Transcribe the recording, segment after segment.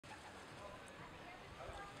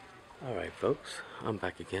Alright folks, I'm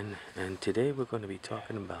back again, and today we're going to be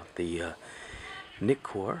talking about the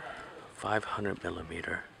Nikkor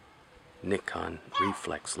 500mm Nikon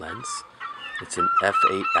reflex lens. It's an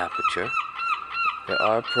f8 aperture. There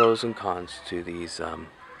are pros and cons to these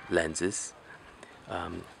lenses.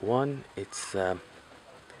 One, it's the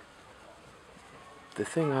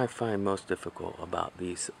thing I find most difficult about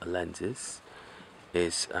these lenses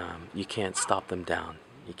is you can't stop them down.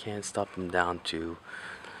 You can't stop them down to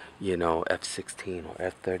f16 or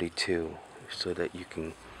f32 so that you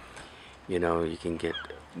can get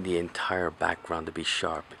the entire background to be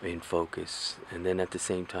sharp in focus, and then at the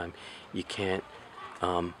same time you can't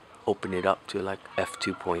open it up to like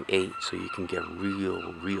f2.8 so you can get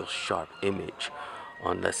real sharp image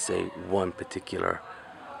on, let's say, one particular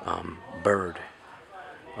bird.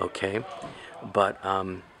 Okay, but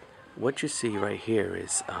what you see right here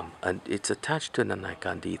is it's attached to the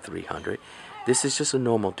Nikon D300. This is just a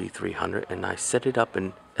normal D300, and I set it up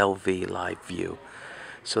in LV live view.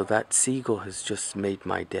 So that seagull has just made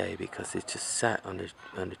my day because it just sat on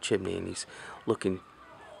the chimney, and he's looking,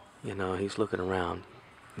 he's looking around.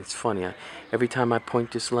 It's funny. Every time I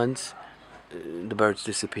point this lens, the birds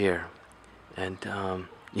disappear, and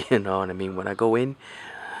you know what I mean. When I go in,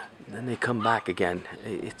 then they come back again.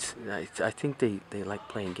 I think they like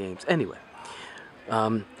playing games. Anyway,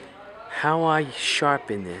 how I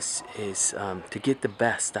sharpen this is to get the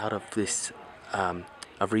best out of this a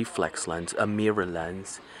reflex lens, a mirror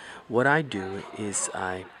lens. What I do is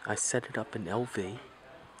I set it up in LV,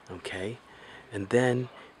 okay, and then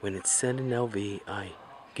when it's set in LV, I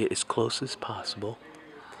get as close as possible.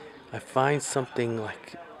 I find something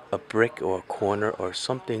like a brick or a corner or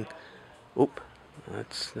something. Oop,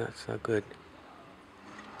 that's not good.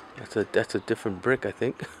 That's a different brick, I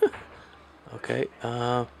think. Okay,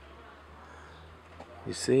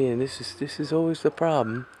 you see, and this is always the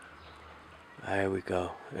problem. There we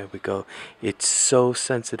go. There we go. It's so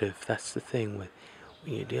sensitive. That's the thing when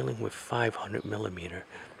you're dealing with 500mm.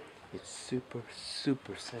 It's super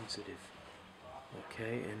sensitive.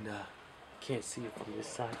 Okay, and can't see it from this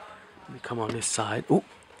side. Let me come on this side. Oop,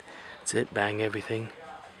 that's it. Bang everything.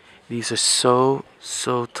 These are so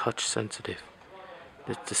touch sensitive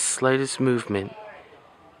that the slightest movement,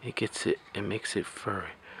 it makes it furry.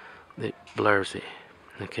 It blurs it.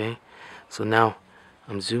 Okay, so now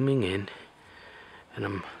I'm zooming in, and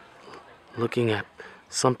I'm looking at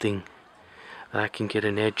something that I can get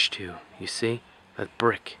an edge to. You see that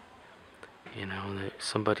brick?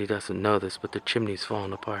 Somebody doesn't know this, but the chimney's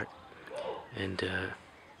falling apart, and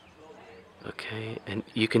okay, and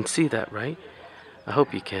you can see that, right? I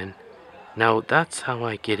hope you can. Now that's how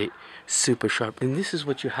I get it super sharp, and this is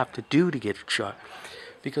what you have to do to get it sharp,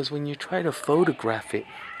 because when you try to photograph it,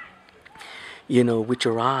 with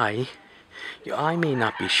your eye may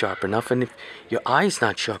not be sharp enough, and if your eye's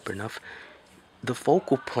not sharp enough, the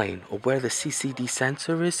focal plane, or where the CCD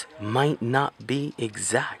sensor is, might not be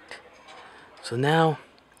exact. So now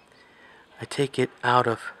I take it out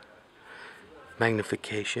of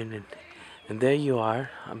magnification, and there you are.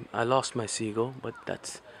 I lost my seagull, but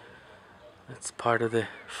that's part of the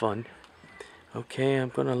fun. Okay, I'm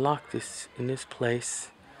gonna lock this in this place,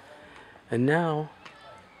 and now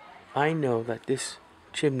I know that this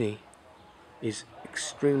chimney is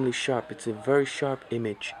extremely sharp. It's a very sharp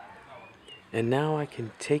image. And now I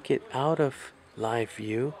can take it out of live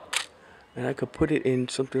view, and I could put it in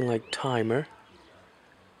something like timer.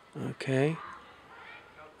 Okay,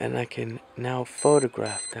 and I can now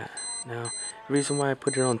photograph that. Now the reason why I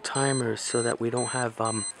put it on timer is so that we don't have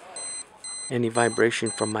any vibration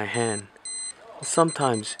from my hand.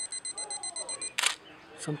 Sometimes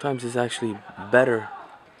it's actually better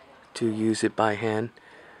to use it by hand,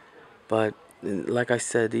 but like I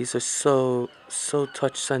said, these are so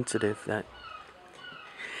touch sensitive that.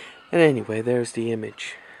 And anyway, there's the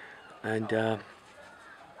image, and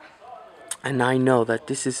I know that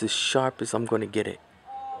this is as sharp as I'm going to get it.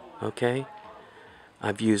 Okay,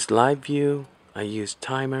 I've used live view, I used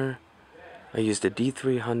timer, I used a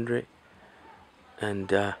D300,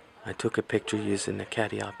 and I took a picture using the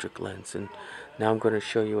Catadioptric lens, and now I'm going to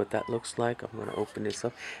show you what that looks like. I'm going to open this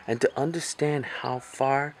up, and to understand how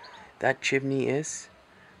far that chimney is,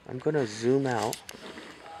 I'm going to zoom out.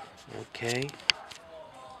 Okay,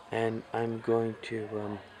 and I'm going to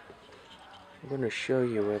show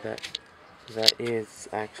you where that is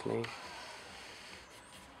actually.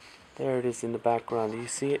 There it is in the background. Do you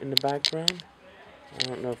see it in the background? I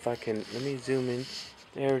don't know if I can. Let me zoom in.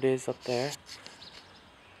 There it is up there.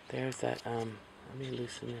 There's that. Let me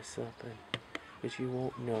loosen this up, because you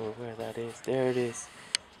won't know where that is. There it is.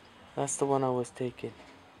 That's the one I was taking.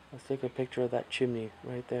 I was taking a picture of that chimney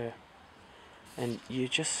right there. and you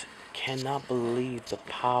just cannot believe the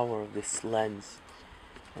power of this lens.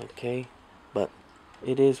 Okay, but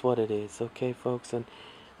it is what it is. Okay, folks, and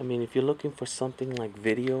I mean, if you're looking for something like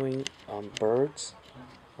videoing birds,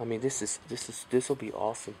 I mean, this will be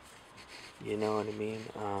awesome. You know what I mean?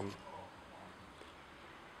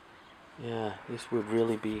 Yeah, this would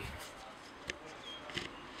really be.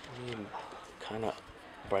 Kind of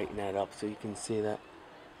brighten that up so you can see that.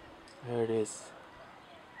 There it is.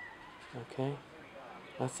 Okay,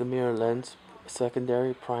 that's the mirror lens,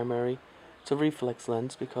 secondary, primary. It's a reflex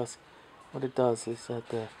lens because what it does is that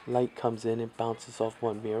the light comes in and bounces off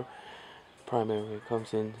one mirror. Primary mirror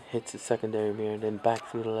comes in, hits the secondary mirror, and then back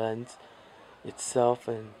through the lens itself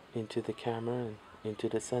and into the camera and into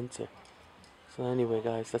the sensor. So anyway,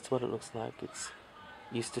 guys, that's what it looks like. It's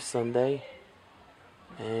Easter Sunday,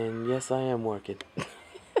 and yes, I am working.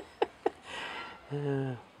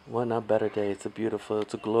 What not better day? It's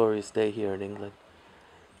a glorious day here in England.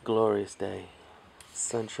 Glorious day,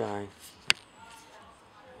 sunshine.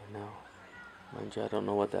 You know, mind you, I don't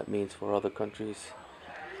know what that means for other countries,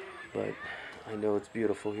 but I know it's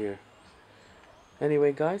beautiful here.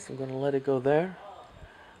 Anyway, guys, I'm gonna let it go there.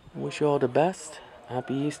 Wish you all the best.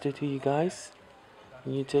 Happy Easter to you guys.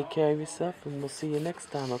 And you take care of yourself, and we'll see you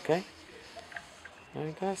next time, okay?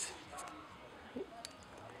 Alright, guys?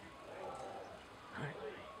 Alright.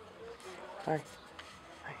 Bye.